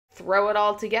throw it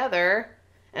all together.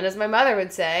 And as my mother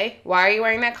would say, why are you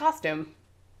wearing that costume?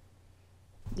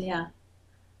 Yeah.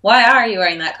 Why are you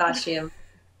wearing that costume?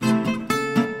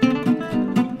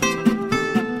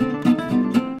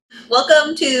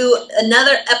 Welcome to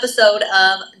another episode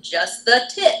of Just the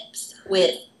Tips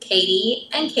with Katie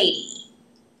and Katie.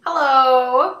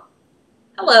 Hello.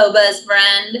 Hello, best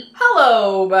friend.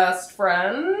 Hello, best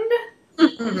friend.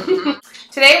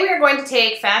 Today we are going to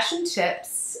take fashion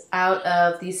tips out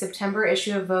of the September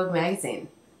issue of Vogue magazine.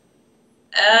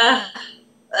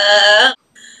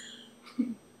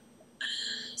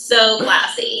 So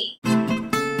classy. The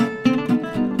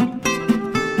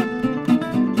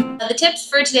tips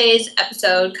for today's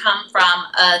episode come from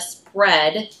a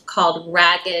spread called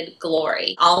Ragged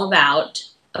Glory, all about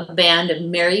a band of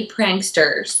merry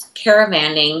pranksters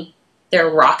caravanning their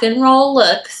rock and roll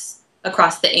looks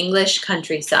across the English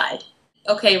countryside.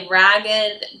 Okay,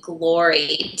 Ragged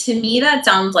Glory. To me, that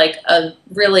sounds like a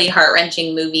really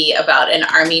heart-wrenching movie about an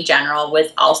army general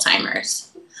with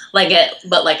Alzheimer's.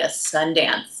 But like a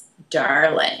Sundance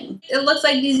darling. It looks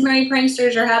like these merry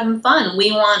pranksters are having fun.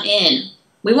 We want in.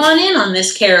 We want in on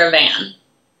this caravan.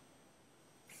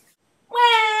 Well,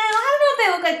 I don't know if they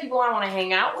look like people I want to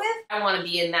hang out with. I want to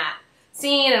be in that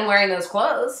scene and wearing those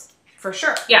clothes, for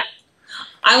sure. Yeah.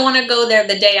 I want to go there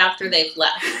the day after they've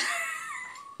left.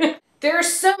 There are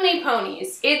so many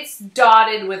ponies. It's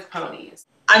dotted with ponies.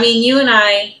 I mean, you and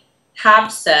I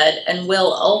have said and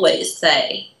will always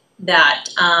say that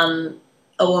a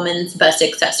woman's best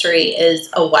accessory is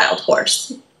a wild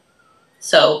horse.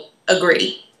 So,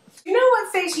 agree. You know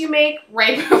what face you make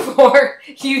right before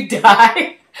you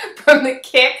die from the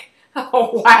kick of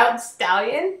a wild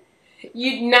stallion?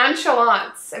 You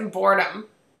nonchalance and boredom.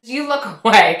 You look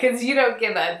away because you don't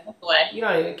give a what. You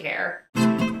don't even care.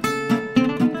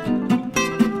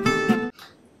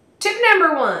 Tip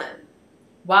number 1.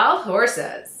 Wild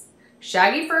horses.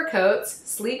 Shaggy fur coats,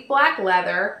 sleek black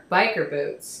leather, biker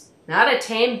boots. Not a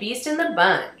tame beast in the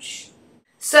bunch.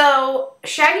 So,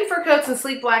 shaggy fur coats and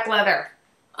sleek black leather.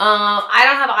 I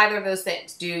don't have either of those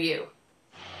things. Do you?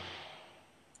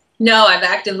 No, I've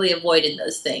actively avoided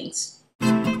those things.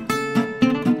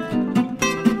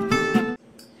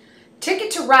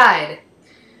 Ticket to Ride.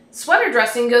 Sweater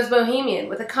dressing goes bohemian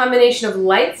with a combination of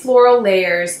light floral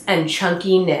layers and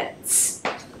chunky knits.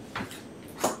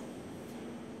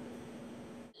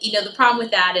 You know, the problem with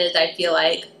that is I feel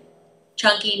like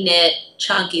chunky knit,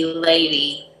 chunky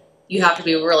lady, you have to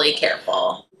be really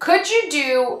careful. Could you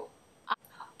do...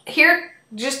 Hear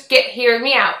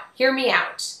me out. Hear me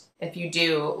out. If you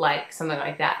do like something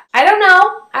like that. I don't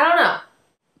know.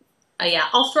 Yeah,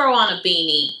 I'll throw on a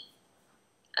beanie.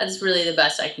 That's really the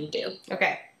best I can do.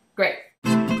 Okay, great.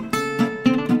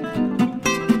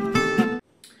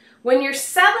 When you're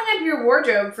settling up your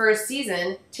wardrobe for a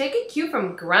season, take a cue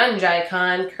from grunge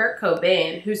icon Kurt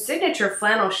Cobain, whose signature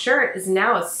flannel shirt is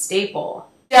now a staple.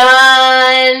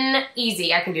 Done.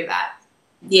 Easy, I can do that.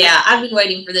 Yeah, I've been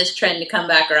waiting for this trend to come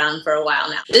back around for a while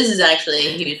now. This is actually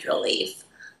a huge relief.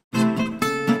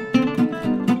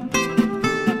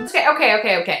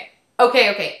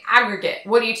 Okay. Aggregate.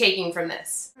 What are you taking from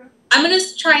this? I'm going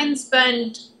to try and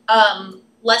spend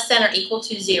less than or equal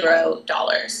to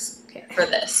 $0 for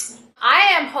this. I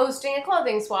am hosting a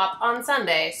clothing swap on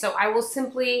Sunday, so I will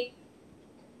simply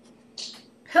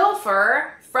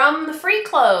pilfer from the free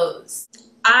clothes.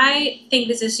 I think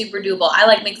this is super doable. I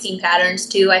like mixing patterns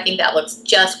too. I think that looks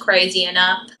just crazy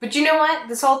enough. But you know what?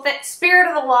 This whole thing, spirit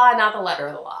of the law, not the letter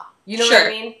of the law. You know what I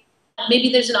mean?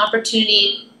 Maybe there's an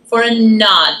opportunity for a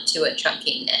nod to a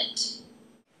chunky knit.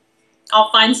 I'll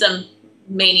find some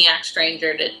maniac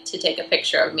stranger to take a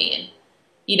picture of me and,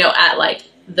 you know, at like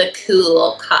the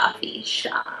cool coffee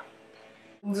shop.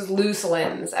 Just loose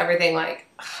limbs, everything like...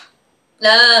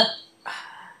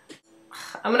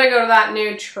 I'm gonna go to that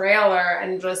new trailer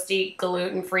and just eat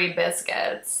gluten-free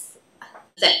biscuits.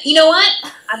 You know what?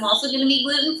 I'm also gonna be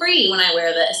gluten-free when I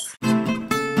wear this.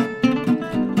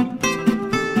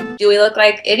 Do we look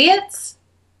like idiots?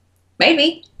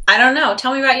 Maybe. I don't know.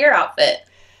 Tell me about your outfit.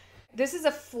 This is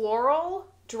a floral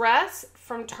dress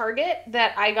from Target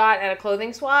that I got at a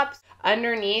clothing swap.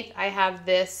 Underneath, I have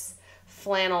this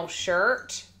flannel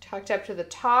shirt tucked up to the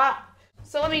top.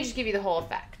 So let me just give you the whole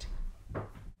effect.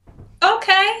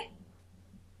 Okay.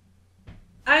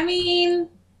 I mean,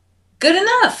 good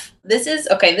enough. This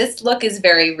look is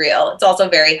very real. It's also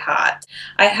very hot.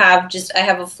 I have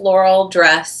a floral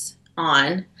dress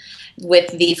on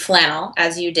with the flannel,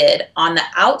 as you did, on the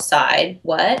outside.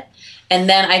 What? And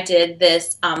then I did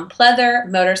this pleather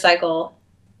motorcycle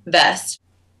vest.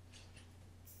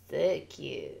 So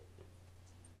cute.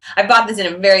 I bought this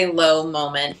in a very low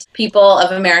moment. People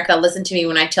of America, listen to me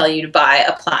when I tell you to buy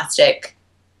a plastic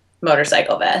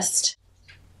motorcycle vest.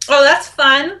 Oh, that's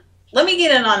fun. Let me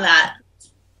get in on that.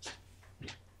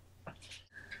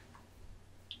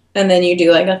 And then you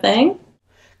do like a thing.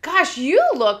 Gosh, you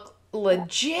look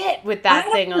legit with that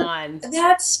thing on.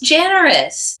 That's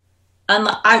generous.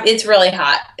 It's really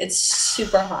hot. It's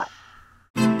super hot.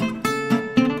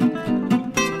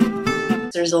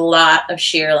 There's a lot of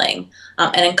shearling,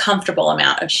 an uncomfortable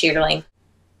amount of shearling.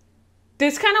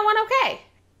 This kind of went okay.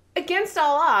 Against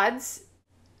all odds,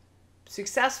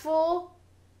 successful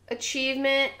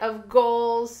achievement of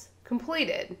goals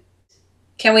completed.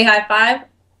 Can we high five?